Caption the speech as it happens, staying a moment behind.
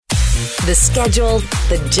The schedule,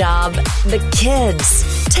 the job, the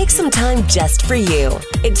kids. Take some time just for you.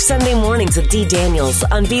 It's Sunday Mornings with Dee Daniels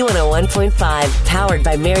on B101.5, powered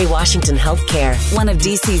by Mary Washington Healthcare, one of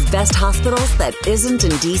DC's best hospitals that isn't in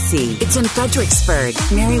DC. It's in Fredericksburg,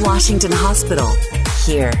 Mary Washington Hospital.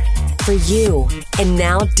 Here for you. And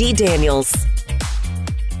now, Dee Daniels.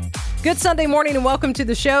 Good Sunday morning and welcome to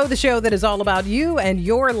the show that is all about you and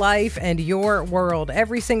your life and your world.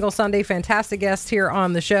 Every single Sunday, fantastic guests here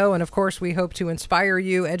on the show. And of course, we hope to inspire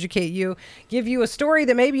you, educate you, give you a story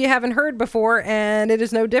that maybe you haven't heard before. And it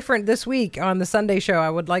is no different this week on the Sunday show. I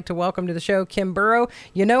would like to welcome to the show Kim Borrough.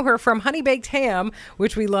 You know her from Honey Baked Ham,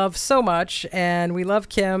 which we love so much. And we love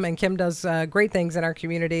Kim, and Kim does great things in our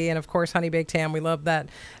community. And of course, Honey Baked Ham, we love that.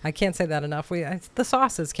 I can't say that enough. The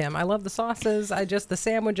sauces, Kim. I love the sauces. The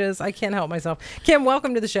sandwiches. I can't help myself. Kim,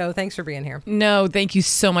 welcome to the show. Thanks for being here. No, thank you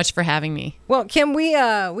so much for having me. Well, Kim, we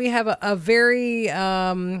have a very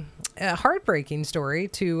heartbreaking story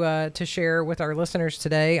to share with our listeners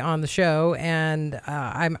today on the show, and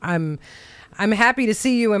I'm happy to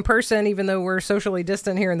see you in person, even though we're socially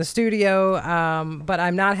distant here in the studio. But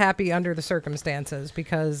I'm not happy under the circumstances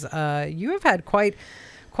because you have had quite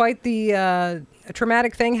the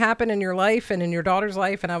traumatic thing happen in your life and in your daughter's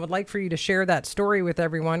life, and I would like for you to share that story with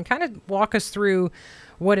everyone. Kind of walk us through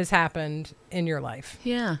what has happened in your life.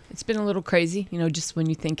 Yeah, it's been a little crazy. Just when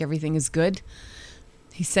you think everything is good,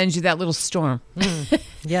 he sends you that little storm.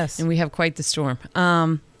 Yes. And we have quite the storm.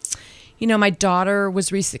 My daughter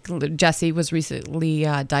Jessie was recently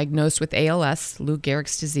diagnosed with ALS, Lou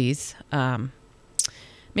Gehrig's disease.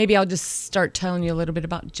 Maybe I'll just start telling you a little bit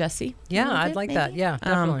about Jessie. Yeah, I'd like that. Yeah,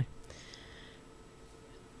 definitely.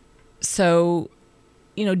 So,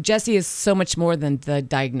 Jessie is so much more than the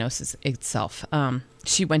diagnosis itself.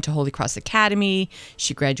 She went to Holy Cross Academy.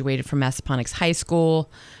 She graduated from Massaponax High School.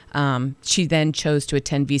 She then chose to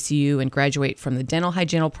attend VCU and graduate from the dental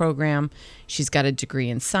hygienal program. She's got a degree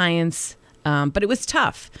in science, but it was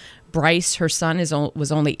tough. Bryce, her son,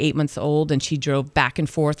 was only 8 months old, and she drove back and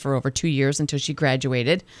forth for over 2 years until she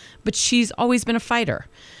graduated. But she's always been a fighter.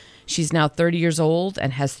 She's now 30 years old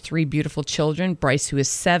and has 3 beautiful children, Bryce, who is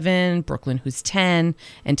 7, Brooklyn, who's 10,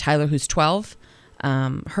 and Tyler, who's 12.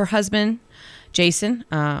 Her husband, Jason,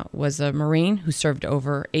 was a Marine who served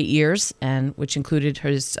over 8 years, and which included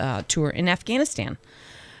his tour in Afghanistan.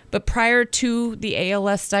 But prior to the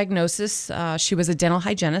ALS diagnosis, she was a dental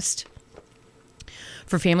hygienist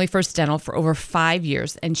for Family First Dental for over 5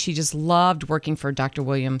 years, and she just loved working for Dr.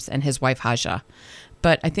 Williams and his wife, Haja.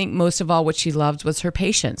 But I think most of all what she loved was her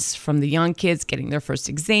patients, from the young kids getting their first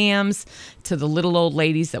exams to the little old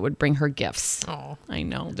ladies that would bring her gifts. Oh, I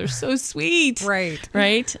know. They're so sweet. Right.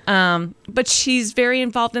 But she's very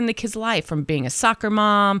involved in the kids' life, from being a soccer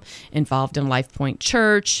mom, involved in Life Point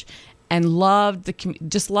Church, and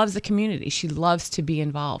just loves the community. She loves to be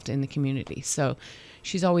involved in the community. So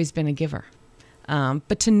she's always been a giver.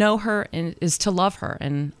 But to know her is to love her,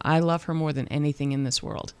 and I love her more than anything in this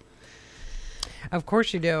world. Of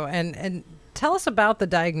course you do. And tell us about the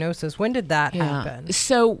diagnosis. When did that happen?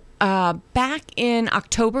 So back in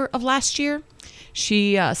October of last year,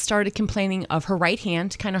 she started complaining of her right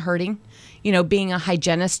hand kind of hurting. Being a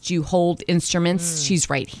hygienist, you hold instruments. She's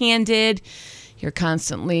right-handed. You're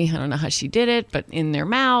constantly, I don't know how she did it, but in their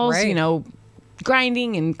mouths, right.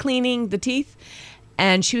 Grinding and cleaning the teeth.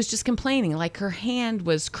 And she was just complaining, like her hand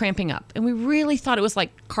was cramping up. And we really thought it was like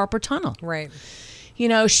carpal tunnel. Right.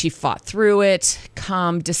 She fought through it.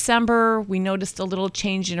 Come December, we noticed a little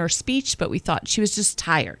change in her speech, but we thought she was just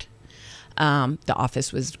tired. The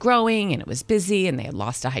office was growing and it was busy and they had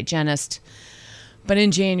lost a hygienist. But in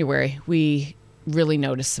January, we really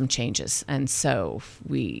noticed some changes. And so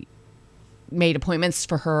we made appointments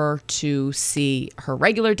for her to see her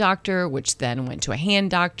regular doctor, which then went to a hand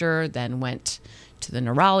doctor, then went to the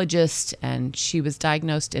neurologist, and she was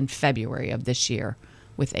diagnosed in February of this year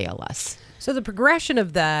with ALS. So the progression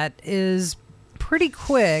of that is pretty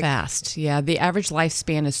quick. Fast. Yeah. The average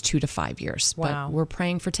lifespan is 2 to 5 years. Wow. But we're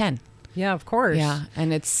praying for 10. Yeah, of course. Yeah.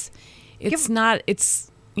 And there's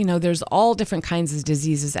all different kinds of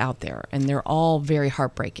diseases out there, and they're all very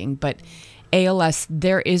heartbreaking. But ALS,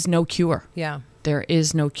 there is no cure. Yeah. There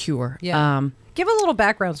is no cure. Yeah. Give a little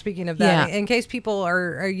background, speaking of that, in case people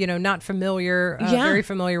are not familiar, very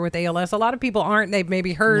familiar with ALS. A lot of people aren't. They've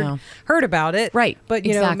maybe heard about it. Right. But,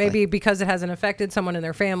 maybe because it hasn't affected someone in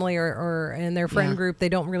their family or in their friend group, they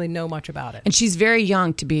don't really know much about it. And she's very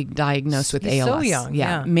young to be diagnosed with ALS. So young,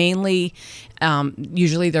 yeah. Mainly,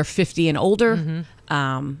 usually they're 50 and older.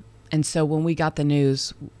 Mm-hmm. And so when we got the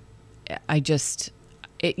news,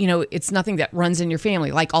 it's nothing that runs in your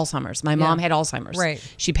family, like Alzheimer's. My mom had Alzheimer's. Right.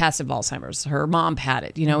 She passed of Alzheimer's. Her mom had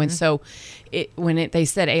it, and so when they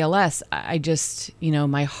said ALS, I just,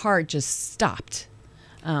 my heart just stopped.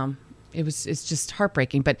 It's just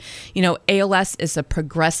heartbreaking. But, ALS is a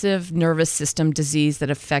progressive nervous system disease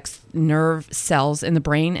that affects nerve cells in the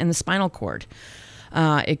brain and the spinal cord.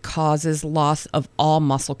 It causes loss of all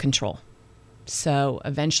muscle control. So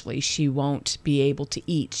eventually she won't be able to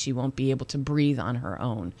eat. She won't be able to breathe on her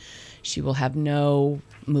own. She will have no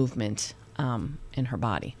movement in her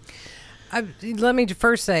body. Let me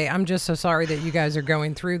first say, I'm just so sorry that you guys are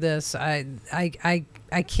going through this. I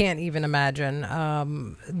can't even imagine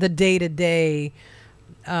the day-to-day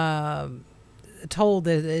toll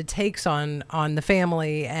that it takes on the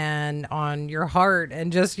family and on your heart,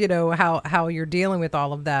 and just how you're dealing with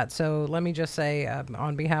all of that. So let me just say,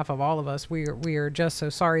 on behalf of all of us, we are just so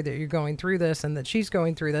sorry that you're going through this and that she's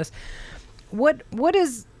going through this. What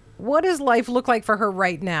does life look like for her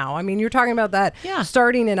right now? I mean, you're talking about that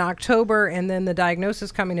starting in October and then the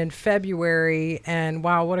diagnosis coming in February. And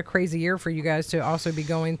wow, what a crazy year for you guys to also be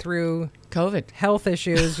going through COVID health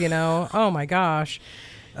issues, Oh my gosh.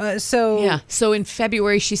 So in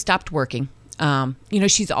February, she stopped working.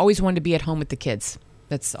 She's always wanted to be at home with the kids.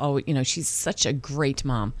 That's all, she's such a great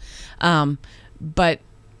mom. But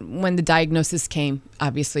when the diagnosis came,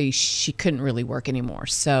 obviously she couldn't really work anymore.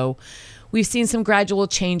 So we've seen some gradual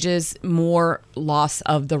changes, more loss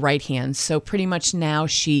of the right hand. So pretty much now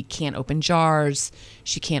she can't open jars.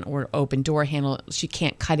 She can't open door handle. She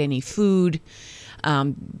can't cut any food.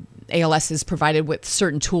 ALS is provided with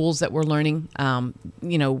certain tools that we're learning,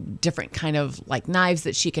 different kind of like knives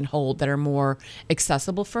that she can hold that are more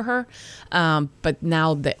accessible for her. But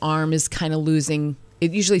now the arm is kind of losing.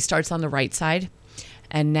 It usually starts on the right side.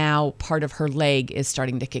 And now part of her leg is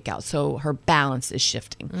starting to kick out. So her balance is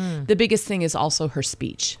shifting. The biggest thing is also her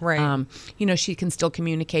speech. Right. She can still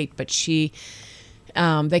communicate, but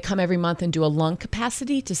they come every month and do a lung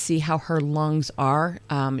capacity to see how her lungs are.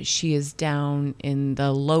 She is down in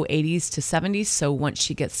the low 80s to 70s. So once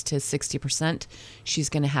she gets to 60%, she's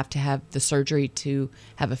going to have the surgery to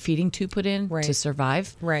have a feeding tube put in to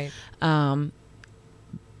survive. Right.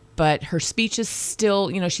 But her speech is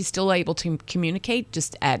still, she's still able to communicate,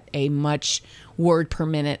 just at a much word per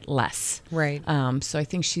minute less. Right. So I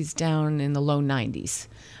think she's down in the low 90s.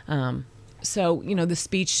 So, the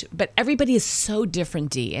speech, but everybody is so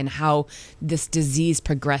different, Dee, in how this disease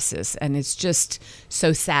progresses. And it's just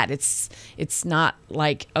so sad. It's not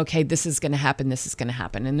like, okay, this is going to happen, this is going to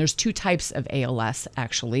happen. And there's two types of ALS,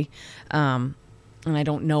 actually. And I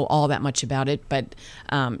don't know all that much about it, but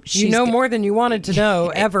you know more than you wanted to know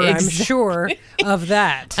ever. I'm sure of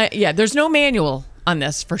that. There's no manual on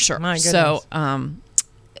this for sure. My goodness.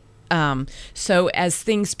 So as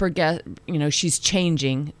things progress, she's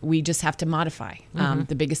changing. We just have to modify.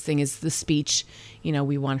 The biggest thing is the speech.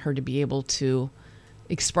 We want her to be able to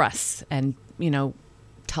express and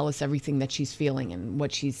tell us everything that she's feeling and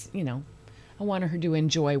what she's I want her to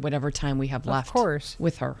enjoy whatever time we have left, of course,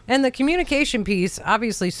 with her. And the communication piece,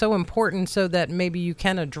 obviously so important, so that maybe you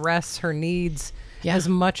can address her needs as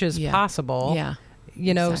much as possible. Yeah.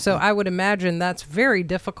 Exactly. So I would imagine that's very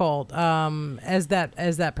difficult as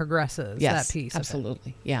that progresses. Yes, that piece.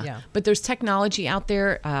 Absolutely. Yeah. But there's technology out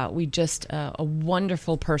there. We just a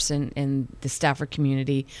wonderful person in the Stafford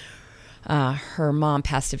community. Her mom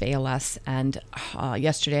passed of ALS, and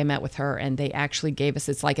yesterday I met with her, and they actually gave us,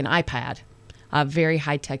 it's like an iPad, a very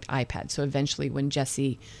high-tech iPad. So eventually when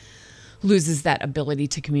Jessie loses that ability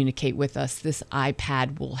to communicate with us, this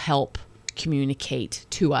iPad will help communicate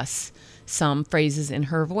to us some phrases in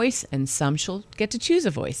her voice, and some she'll get to choose a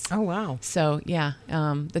voice. Oh, wow. So,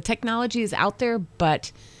 the technology is out there,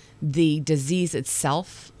 but the disease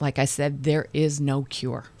itself, like I said, there is no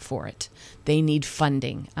cure for it. They need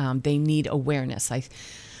funding. They need awareness. I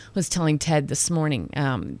was telling Ted this morning,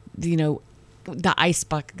 the Ice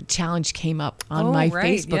Bucket Challenge came up on my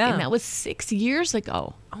Facebook, and that was 6 years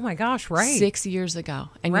ago. Oh, my gosh, right. 6 years ago.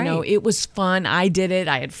 And, it was fun. I did it.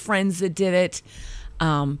 I had friends that did it.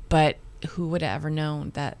 But who would have ever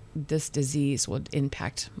known that this disease would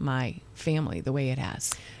impact my family the way it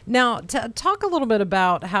has? Now, talk a little bit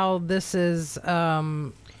about how this is,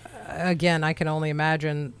 again, I can only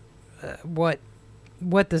imagine what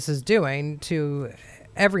this is doing to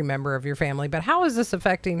every member of your family, but how is this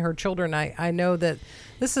affecting her children? I know that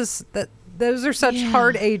those are such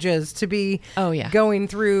hard ages to be going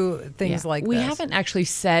through things like we this. We haven't actually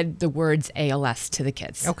said the words ALS to the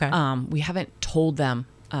kids. Okay. We haven't told them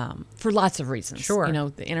for lots of reasons. Sure.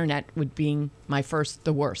 The internet would be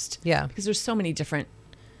the worst. Yeah. Because there's so many different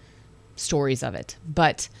stories of it.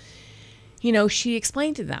 But, she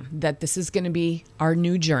explained to them that this is going to be our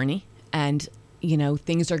new journey, and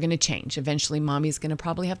things are going to change. Eventually, mommy's going to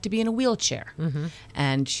probably have to be in a wheelchair,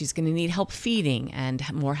 and she's going to need help feeding and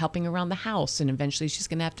more helping around the house. And eventually, she's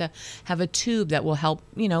going to have a tube that will help,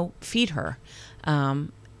 feed her.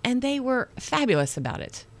 And they were fabulous about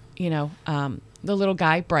it. The little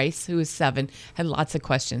guy, Bryce, who is 7, had lots of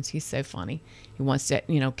questions. He's so funny. He wants to,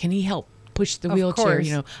 can he help push the wheelchair?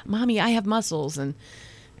 Mommy, I have muscles. And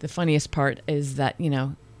the funniest part is that,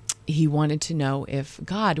 he wanted to know if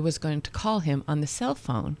God was going to call him on the cell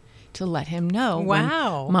phone to let him know when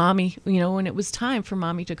mommy, when it was time for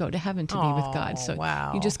mommy to go to heaven to be with God. So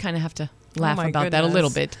you just kind of have to laugh about that a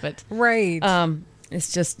little bit. But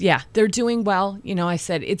it's just, they're doing well. I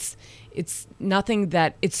said it's nothing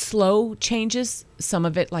that it's slow changes. Some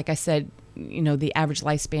of it, like I said, the average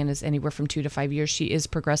lifespan is anywhere from 2 to 5 years. She is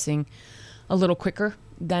progressing a little quicker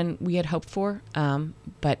than we had hoped for,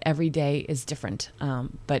 but every day is different.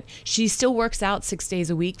 But she still works out 6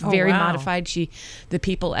 days a week, very modified. The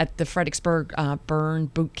people at the Fredericksburg Burn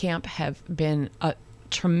Boot Camp have been a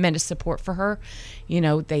tremendous support for her.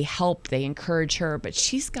 They help, they encourage her, but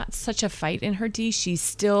she's got such a fight in her, Dee. She's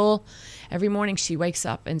still, every morning she wakes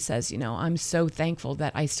up and says, I'm so thankful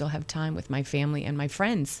that I still have time with my family and my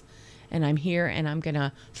friends, and I'm here and I'm going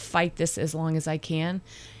to fight this as long as I can.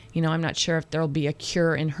 I'm not sure if there'll be a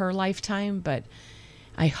cure in her lifetime, but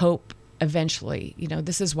I hope eventually,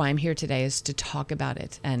 this is why I'm here today, is to talk about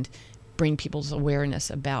it and bring people's awareness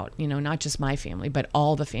about, not just my family, but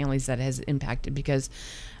all the families that it has impacted. Because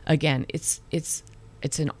again, it's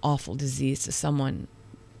an awful disease to someone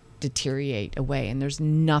deteriorate away, and there's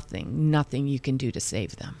nothing you can do to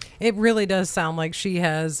save them. It really does sound like she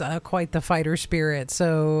has quite the fighter spirit.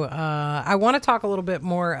 So I want to talk a little bit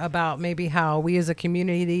more about maybe how we as a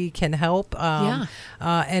community can help,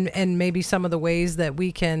 and maybe some of the ways that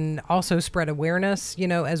we can also spread awareness,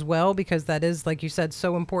 as well, because that is, like you said,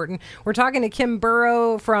 so important. We're talking to Kim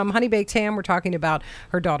Borrough from Honey Baked Ham. We're talking about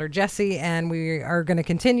her daughter Jessie, and we are going to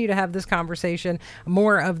continue to have this conversation.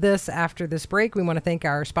 More of this after this break. We want to thank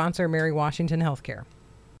our sponsor, Mary Washington Healthcare.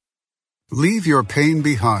 Leave your pain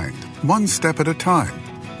behind, one step at a time.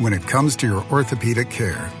 When it comes to your orthopedic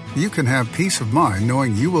care, you can have peace of mind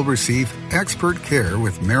knowing you will receive expert care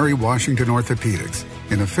with Mary Washington Orthopedics.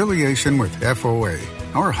 In affiliation with FOA,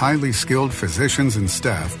 our highly skilled physicians and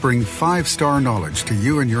staff bring 5-star knowledge to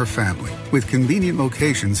you and your family with convenient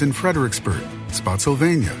locations in Fredericksburg,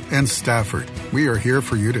 Spotsylvania, and Stafford. We are here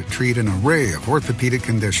for you to treat an array of orthopedic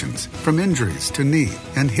conditions, from injuries to knee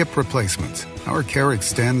and hip replacements. Our care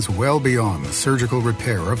extends well beyond the surgical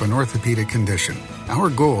repair of an orthopedic condition. Our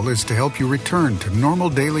goal is to help you return to normal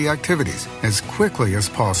daily activities as quickly as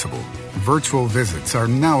possible. Virtual visits are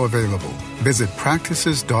now available. Visit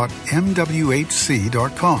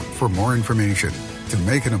practices.mwhc.com for more information. To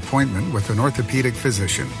make an appointment with an orthopedic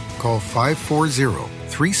physician, call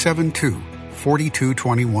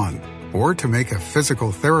 540-372-4221. Or to make a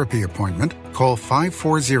physical therapy appointment, call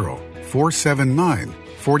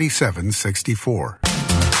 540-479-4764.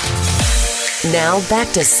 Now back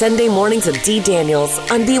to Sunday Mornings with Dee Daniels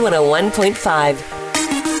on B101.5.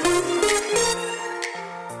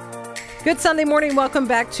 Good Sunday morning. Welcome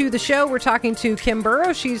back to the show. We're talking to Kim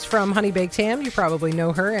Borrough. She's from Honey Baked Ham. You probably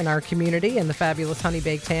know her in our community and the fabulous Honey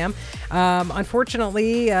Baked Ham.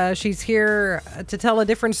 Unfortunately, she's here to tell a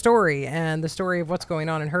different story, and the story of what's going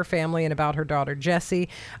on in her family and about her daughter, Jessie,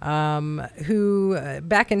 who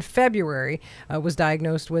back in February was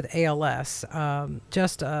diagnosed with ALS. It's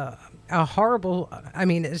just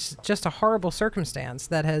a horrible circumstance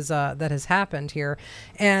that has happened here.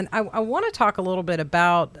 And I want to talk a little bit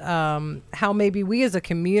about how maybe we as a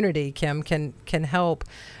community, Kim, can help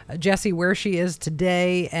Jessie where she is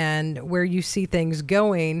today and where you see things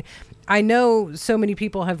going. I know so many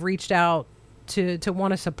people have reached out to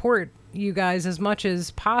want to support you guys as much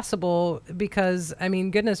as possible because,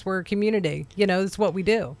 goodness, we're a community. It's what we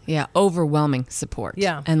do. Yeah, overwhelming support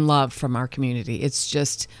and love from our community. It's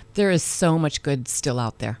just, there is so much good still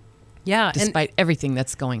out there. Yeah, despite everything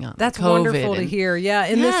that's going on. That's COVID wonderful to hear. Yeah,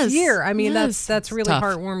 in this year. That's really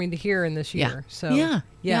heartwarming to hear in this year. So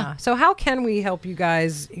So how can we help you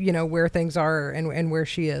guys, where things are and where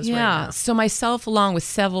she is right now? So myself, along with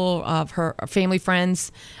several of her family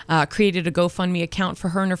friends, created a GoFundMe account for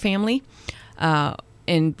her and her family.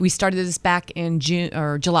 And we started this back in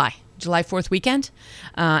July 4th weekend,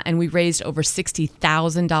 and we raised over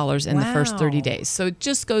 $60,000 in the first 30 days. So it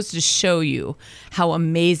just goes to show you how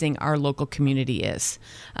amazing our local community is.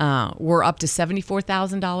 We're up to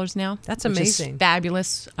 $74,000 now. That's amazing. Which is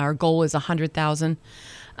fabulous. Our goal is $100,000.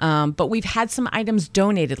 But we've had some items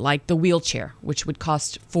donated, like the wheelchair, which would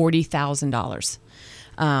cost $40,000.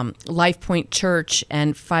 Life Point Church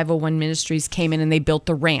and 501 Ministries came in and they built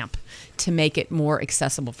the ramp to make it more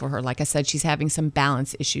accessible for her. Like I said, she's having some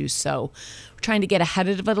balance issues. So we're trying to get ahead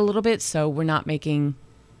of it a little bit so we're not making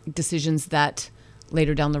decisions that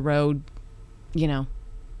later down the road,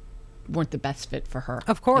 weren't the best fit for her.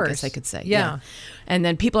 Of course. I guess I could say. Yeah. And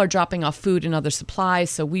then people are dropping off food and other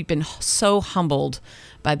supplies. So we've been so humbled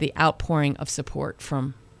by the outpouring of support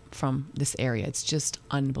from this area. It's just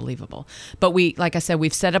unbelievable. But like I said,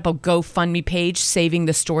 we've set up a GoFundMe page, Saving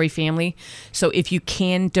the Story Family. So if you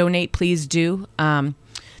can donate, please do.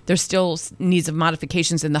 There's still needs of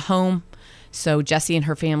modifications in the home, so Jessie and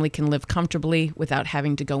her family can live comfortably without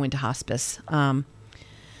having to go into hospice.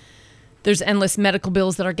 There's endless medical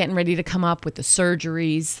bills that are getting ready to come up with the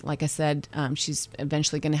surgeries. Like I said, she's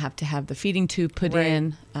eventually going to have the feeding tube put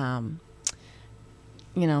in.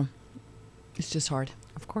 It's just hard.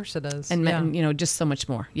 Of course it is. And just so much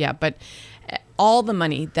more. Yeah, but all the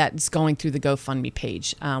money that's going through the GoFundMe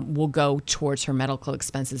page will go towards her medical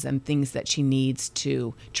expenses and things that she needs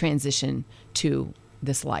to transition to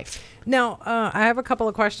this life. Now, I have a couple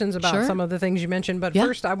of questions about some of the things you mentioned, but Yeah.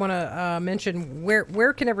 first I want to mention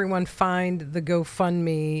where can everyone find the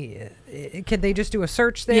GoFundMe? Can they just do a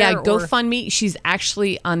search there? Yeah, GoFundMe. She's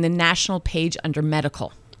actually on the national page under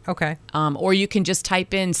medical. Okay. Or you can just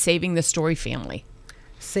type in Saving the Story Family.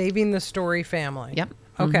 Saving the Story Family. Yep.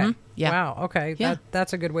 Okay. Mm-hmm. Yeah. Wow. Okay. Yeah.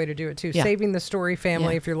 That's a good way to do it too. Yeah. Saving the Story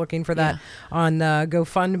Family. Yeah. If you're looking for that on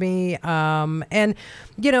GoFundMe. And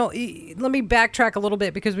let me backtrack a little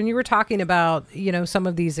bit, because when you were talking about some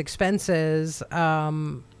of these expenses,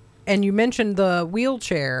 and you mentioned the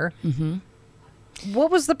wheelchair. Mm-hmm.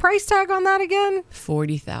 What was the price tag on that again?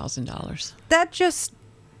 $40,000. That just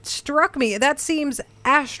struck me. That seems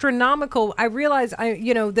astronomical. I realize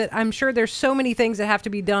that I'm sure there's so many things that have to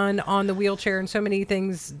be done on the wheelchair, and so many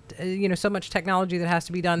things, so much technology that has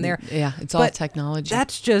to be done there. Yeah, it's all technology.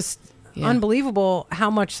 That's just unbelievable how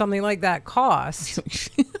much something like that costs.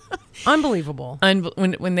 Unbelievable.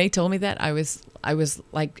 When they told me that, I was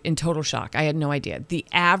like in total shock. I had no idea. The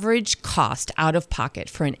average cost out of pocket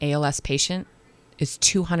for an ALS patient is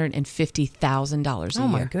 $250,000 a year. Oh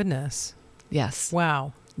my goodness. Yes.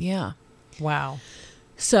 Wow. Yeah. Wow.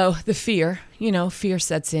 So the fear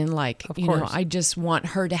sets in, like, Of course. I just want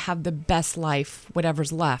her to have the best life,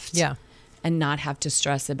 whatever's left. Yeah. And not have to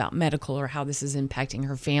stress about medical or how this is impacting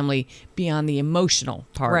her family beyond the emotional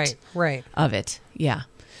part of it. Yeah.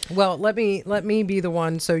 Well, let me be the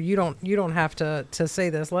one, so you don't have to say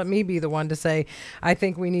this. Let me be the one to say, I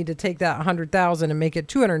think we need to take that $100,000 and make it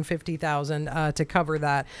 $250,000 to cover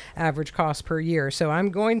that average cost per year. So I'm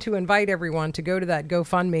going to invite everyone to go to that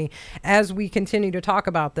GoFundMe as we continue to talk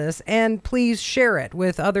about this, and please share it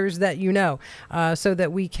with others that so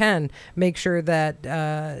that we can make sure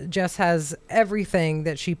that Jess has everything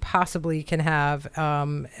that she possibly can have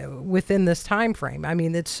within this time frame. I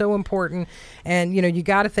mean, it's so important, and you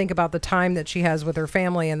got to think about the time that she has with her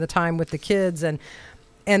family and the time with the kids and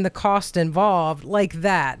the cost involved. Like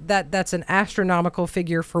that's an astronomical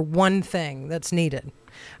figure for one thing that's needed.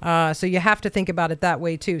 So you have to think about it that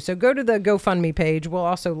way too. So go to the GoFundMe page. We'll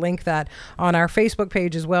also link that on our Facebook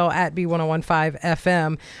page as well, at B1015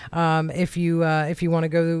 FM. If you want to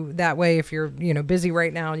go that way, if you're busy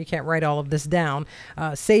right now and you can't write all of this down,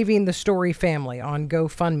 Saving the Story Family on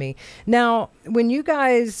GoFundMe. Now, when you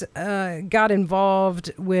guys got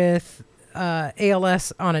involved with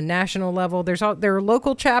ALS on a national level, there are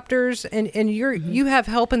local chapters, and you have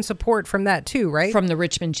help and support from that too, right? From the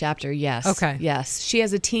Richmond chapter, yes. Okay. Yes. She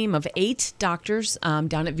has a team of 8 doctors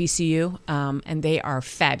down at VCU, and they are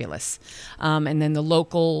fabulous. And then the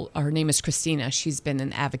local, her name is Christina. She's been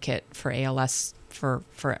an advocate for ALS for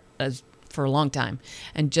a long time,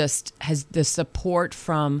 and just has the support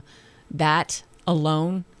from that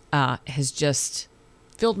alone has just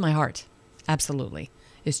filled my heart. Absolutely.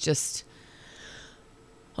 It's just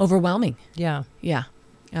overwhelming. Yeah. Yeah.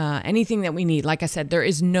 Anything that we need. Like I said, there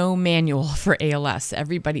is no manual for ALS.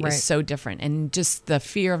 Everybody is so different. And just the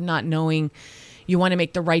fear of not knowing, you want to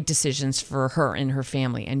make the right decisions for her and her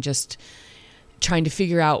family, and just trying to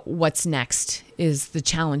figure out what's next is the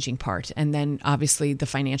challenging part. And then obviously the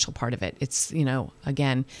financial part of it. It's,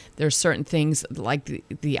 again, there's certain things like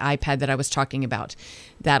the iPad that I was talking about.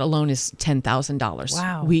 That alone is $10,000.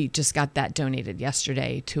 Wow. We just got that donated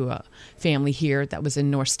yesterday to a family here that was in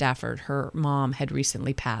North Stafford. Her mom had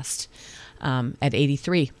recently passed at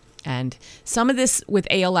 83. And some of this with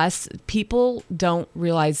ALS, people don't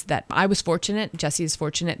realize that I was fortunate, Jessie is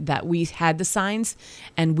fortunate, that we had the signs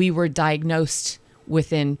and we were diagnosed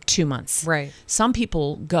within 2 months. Right. Some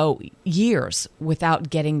people go years without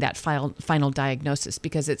getting that final diagnosis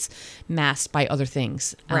because it's masked by other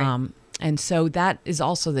things. Right. And so that is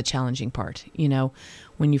also the challenging part,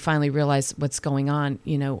 when you finally realize what's going on.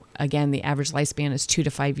 Again, the average lifespan is 2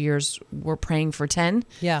 to 5 years. We're praying for 10.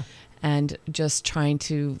 Yeah. And just trying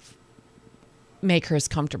to make her as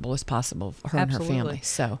comfortable as possible, her Absolutely. and her family.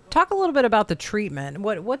 So talk a little bit about the treatment.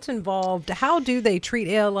 What's involved? How do they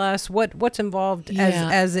treat ALS? What's involved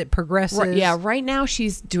as it progresses? Right now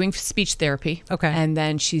she's doing speech therapy. Okay. And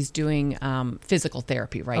then she's doing physical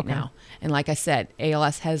therapy right now. And like I said,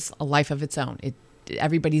 ALS has a life of its own.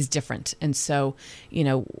 Everybody's different. And so,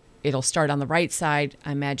 it'll start on the right side.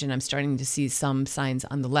 I imagine I'm starting to see some signs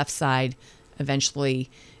on the left side. Eventually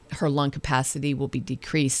her lung capacity will be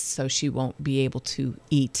decreased, so she won't be able to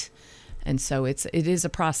eat. And so it is a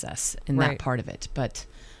process in that part of it, but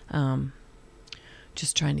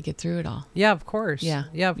just trying to get through it all. Yeah, of course. Yeah,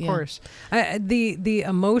 of course. The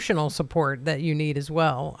emotional support that you need as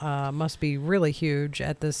well must be really huge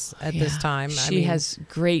at this time. She has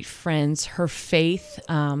great friends. Her faith,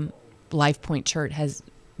 Life Point Church, has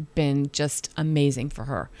been just amazing for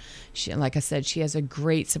her. Like I said, she has a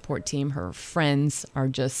great support team. Her friends are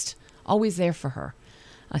just always there for her,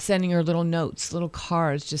 sending her little notes, little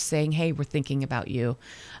cards, just saying, hey, we're thinking about you.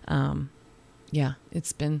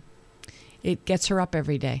 It gets her up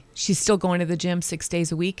every day. She's still going to the gym 6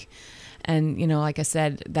 days a week. And, like I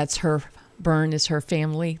said, that's her burn, is her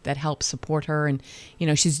family that helps support her. And,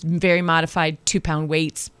 she's very modified 2-pound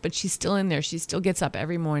weights, but she's still in there. She still gets up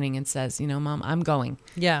every morning and says, Mom, I'm going.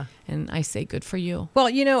 Yeah. And I say, good for you. Well,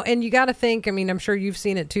 and you got to think, I'm sure you've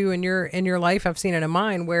seen it too in your life. I've seen it in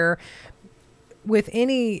mine, where with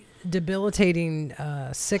any debilitating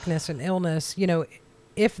sickness and illness,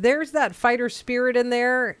 if there's that fighter spirit in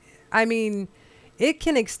there, it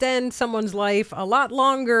can extend someone's life a lot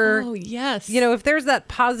longer. Oh, yes. If there's that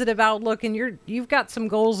positive outlook and you've got some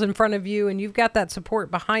goals in front of you and you've got that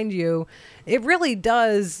support behind you, it really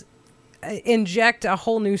does inject a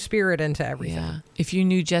whole new spirit into everything. Yeah. If you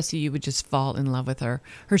knew Jessie, you would just fall in love with her.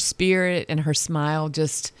 Her spirit and her smile,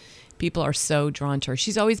 just people are so drawn to her.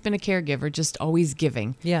 She's always been a caregiver, just always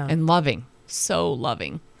giving and loving, so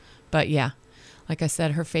loving. But yeah. Like I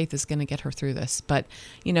said, her faith is going to get her through this. But,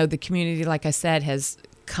 the community, like I said, has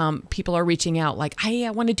come. People are reaching out like, hey,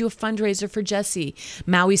 I want to do a fundraiser for Jessie.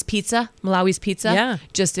 Malawi's Pizza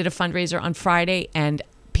just did a fundraiser on Friday, and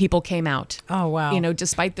people came out. Oh, wow.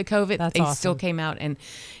 Despite the COVID, That's they awesome. still came out, and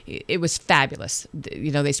it was fabulous.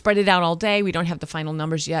 They spread it out all day. We don't have the final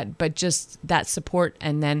numbers yet, but just that support.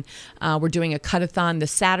 And then we're doing a cut-a-thon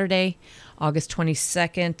this Saturday, August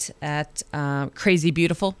 22nd at Crazy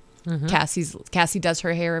Beautiful. Mm-hmm. Cassie does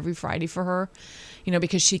her hair every Friday for her,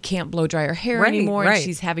 because she can't blow dry her hair anymore. And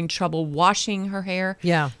she's having trouble washing her hair.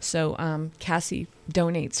 Yeah. So Cassie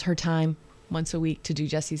donates her time once a week to do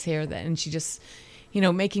Jessie's hair. And she just,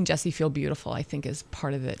 making Jessie feel beautiful, I think, is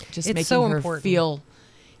part of it. Just it's making so her important. feel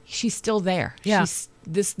she's still there. Yeah.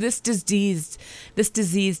 This disease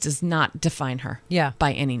does not define her. Yeah.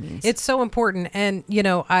 By any means. It's so important. And,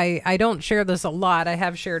 I don't share this a lot. I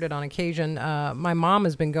have shared it on occasion. My mom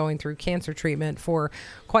has been going through cancer treatment for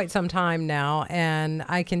quite some time now. And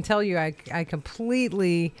I can tell you, I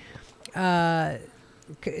completely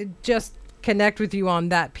just connect with you on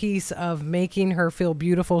that piece of making her feel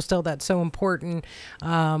beautiful still. That's so important.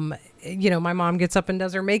 My mom gets up and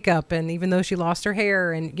does her makeup, and even though she lost her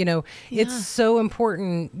hair, and it's so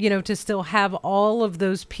important to still have all of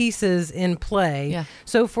those pieces in play.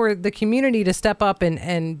 So for the community to step up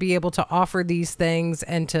and be able to offer these things,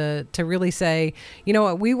 and to really say,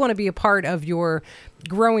 what, we want to be a part of your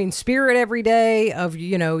growing spirit every day, of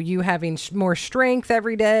you having more strength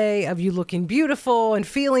every day, of you looking beautiful and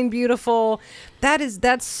feeling beautiful.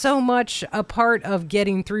 That's so much a part of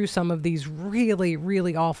getting through some of these really,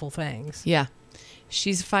 really awful things. Yeah.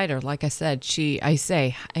 She's a fighter. Like I said, I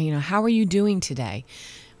say, how are you doing today?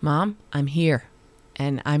 Mom, I'm here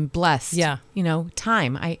and I'm blessed. Yeah.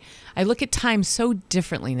 Time. I look at time so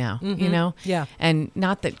differently now, Yeah. And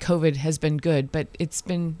not that COVID has been good, but it's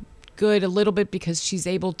been good a little bit because she's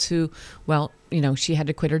able to, she had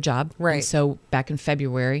to quit her job. Right. And so back in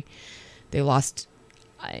February, they lost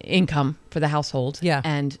income for the household.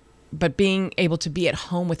 Yeah. But being able to be at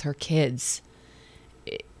home with her kids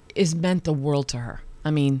is meant the world to her.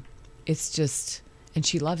 It's just, and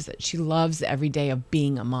she loves it. She loves every day of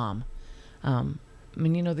being a mom.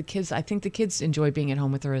 The kids, I think the kids enjoy being at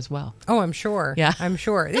home with her as well. Oh, I'm sure. Yeah. I'm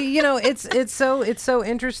sure. It's so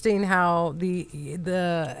interesting how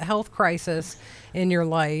the health crisis in your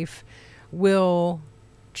life will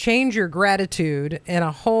change your gratitude and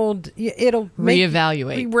it'll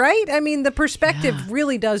reevaluate. Right? I mean, the perspective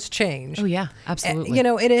really does change. Oh yeah, absolutely.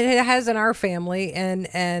 It has in our family,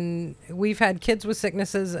 and we've had kids with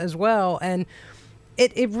sicknesses as well, and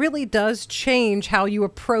it really does change how you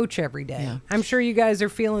approach every day. Yeah. I'm sure you guys are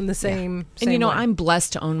feeling the same. And way. I'm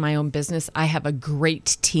blessed to own my own business. I have a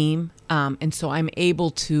great team, and so I'm able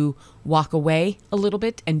to walk away a little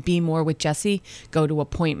bit and be more with Jessie, go to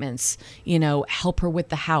appointments, help her with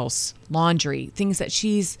the house, laundry, things that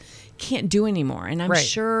she's can't do anymore. And I'm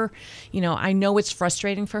sure, I know it's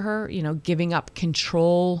frustrating for her, giving up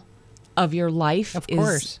control of your life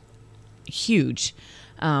is huge.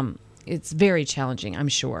 It's very challenging, I'm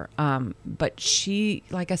sure. But she,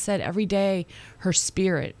 like I said, every day, her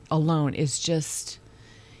spirit alone is just,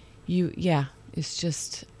 it's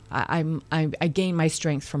just, I gain my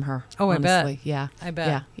strength from her. Oh, honestly. I bet. Yeah. I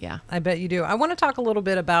bet. Yeah. I bet you do. I want to talk a little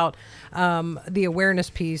bit about the awareness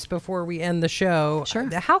piece before we end the show. Sure.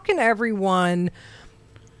 How can everyone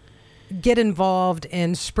get involved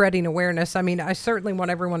in spreading awareness? I mean, I certainly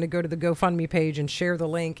want everyone to go to the GoFundMe page and share the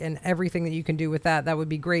link and everything that you can do with that. That would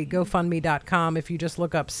be great. GoFundMe.com. If you just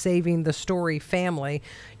look up Saving the Story Family,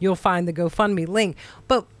 you'll find the GoFundMe link.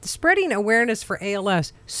 But spreading awareness for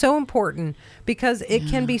ALS, so important because it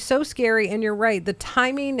can be so scary. And you're right. The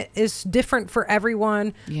timing is different for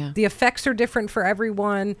everyone. Yeah. The effects are different for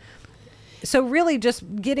everyone. So really just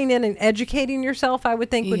getting in and educating yourself, I would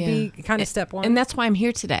think, would be kind of step one. And that's why I'm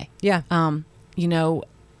here today. Yeah. And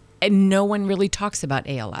no one really talks about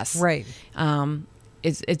ALS. Right.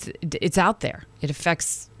 It's out there. It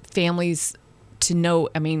affects families to no,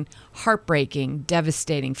 heartbreaking,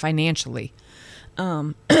 devastating financially.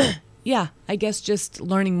 I guess just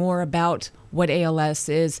learning more about what ALS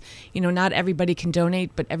is. Not everybody can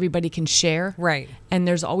donate, but everybody can share. Right. And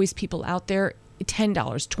there's always people out there. $10,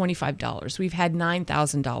 $25. We've had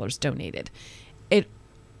 $9,000 donated.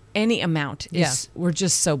 Any amount is. We're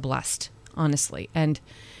just so blessed, honestly. And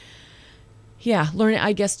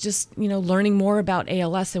learning more about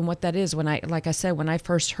ALS and what that is. When I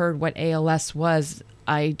first heard what ALS was,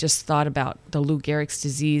 I just thought about the Lou Gehrig's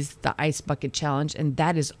disease, the ice bucket challenge, and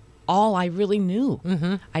that is all I really knew.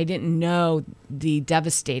 Mm-hmm. I didn't know the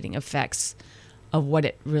devastating effects of what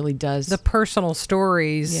it really does. The personal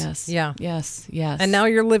stories. Yes. Yeah. Yes. And now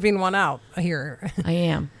you're living one out here. I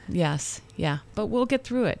am. Yes. Yeah. But we'll get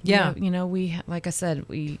through it. Yeah. We, like I said,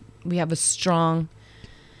 we have a strong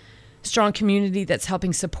community that's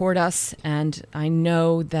helping support us, and I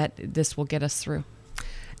know that this will get us through.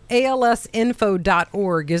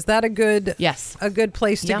 ALSinfo.org. Is that a good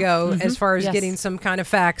place to go as far as getting some kind of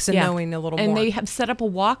facts and knowing a little more? And they have set up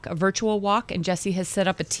a virtual walk, and Jessie has set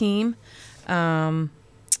up a team. I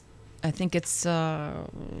think it's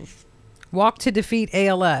Walk to Defeat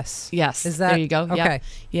ALS. Yes. Is that there you go? Okay. Yep.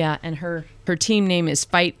 Yeah, and her team name is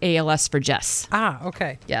Fight ALS for Jess. Ah,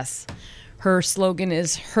 okay. Yes. Her slogan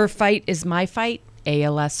is "Her fight is my fight,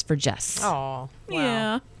 ALS for Jess." Oh, wow.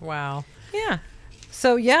 Yeah. Wow. Yeah.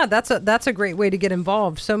 So that's a great way to get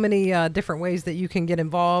involved. So many different ways that you can get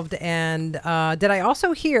involved. And did I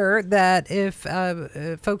also hear that if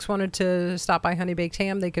folks wanted to stop by Honey Baked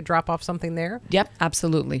Ham, they could drop off something there? Yep,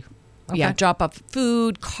 absolutely. Okay. Yeah, drop off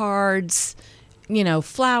food, cards,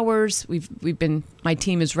 flowers. My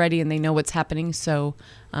team is ready and they know what's happening. So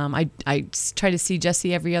I try to see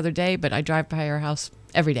Jessie every other day, but I drive by her house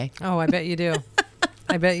every day. Oh, I bet you do.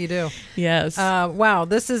 I bet you do. Yes. Wow.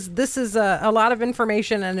 This is a lot of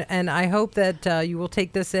information, and I hope that you will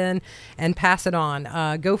take this in and pass it on.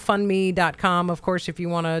 GoFundMe.com. Of course, if you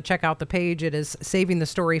want to check out the page, it is Saving the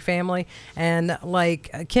Story Family. And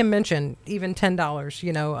like Kim mentioned, even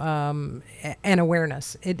 $10, and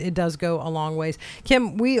awareness. It does go a long ways.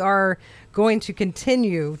 Kim, we are going to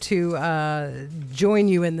continue to join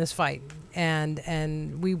you in this fight.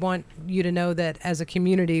 And we want you to know that as a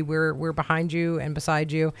community, we're behind you and beside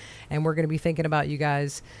you, and we're going to be thinking about you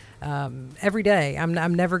guys every day.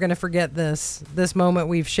 I'm never going to forget this moment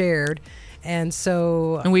we've shared. And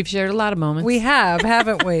we've shared a lot of moments. We have,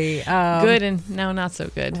 haven't we? Good and no, not so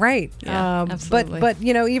good. Right. Yeah, absolutely. But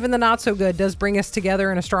even the not so good does bring us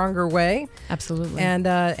together in a stronger way. Absolutely.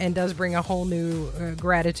 And does bring a whole new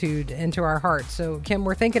gratitude into our hearts. So Kim,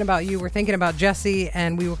 we're thinking about you. We're thinking about Jessie,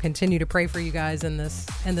 and we will continue to pray for you guys in this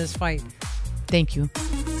fight. Thank you.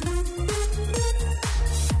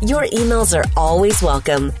 Your emails are always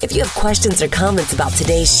welcome. If you have questions or comments about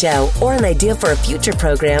today's show or an idea for a future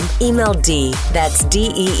program, email Dee, that's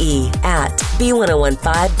DEE, at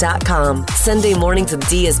B1015.com. Sunday Mornings with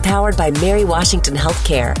Dee is powered by Mary Washington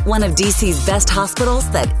Healthcare, one of DC's best hospitals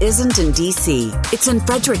that isn't in DC. It's in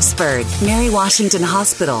Fredericksburg, Mary Washington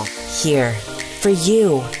Hospital. Here for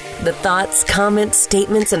you. The thoughts, comments,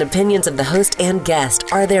 statements, and opinions of the host and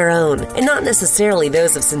guest are their own, and not necessarily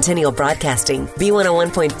those of Centennial Broadcasting,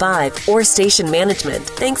 B101.5, or station management.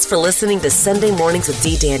 Thanks for listening to Sunday Mornings with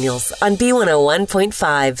D. Daniels on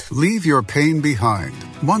B101.5. Leave your pain behind,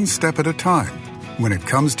 one step at a time. When it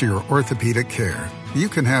comes to your orthopedic care, you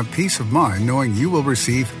can have peace of mind knowing you will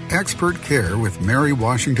receive expert care with Mary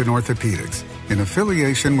Washington Orthopedics. In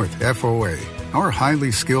affiliation with FOA, our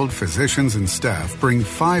highly skilled physicians and staff bring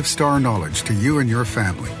 5-star knowledge to you and your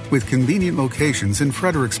family with convenient locations in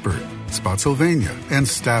Fredericksburg, Spotsylvania, and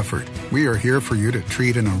Stafford. We are here for you to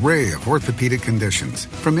treat an array of orthopedic conditions,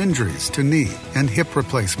 from injuries to knee and hip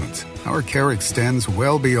replacements. Our care extends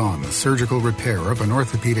well beyond the surgical repair of an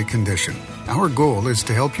orthopedic condition. Our goal is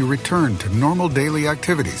to help you return to normal daily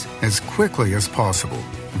activities as quickly as possible.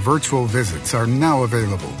 Virtual visits are now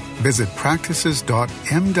available. Visit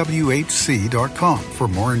practices.mwhc.com for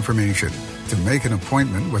more information. To make an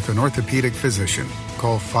appointment with an orthopedic physician,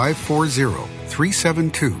 call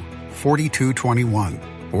 540-372-4221.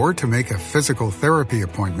 Or to make a physical therapy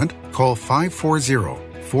appointment, call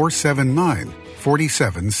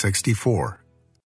 540-479-4764.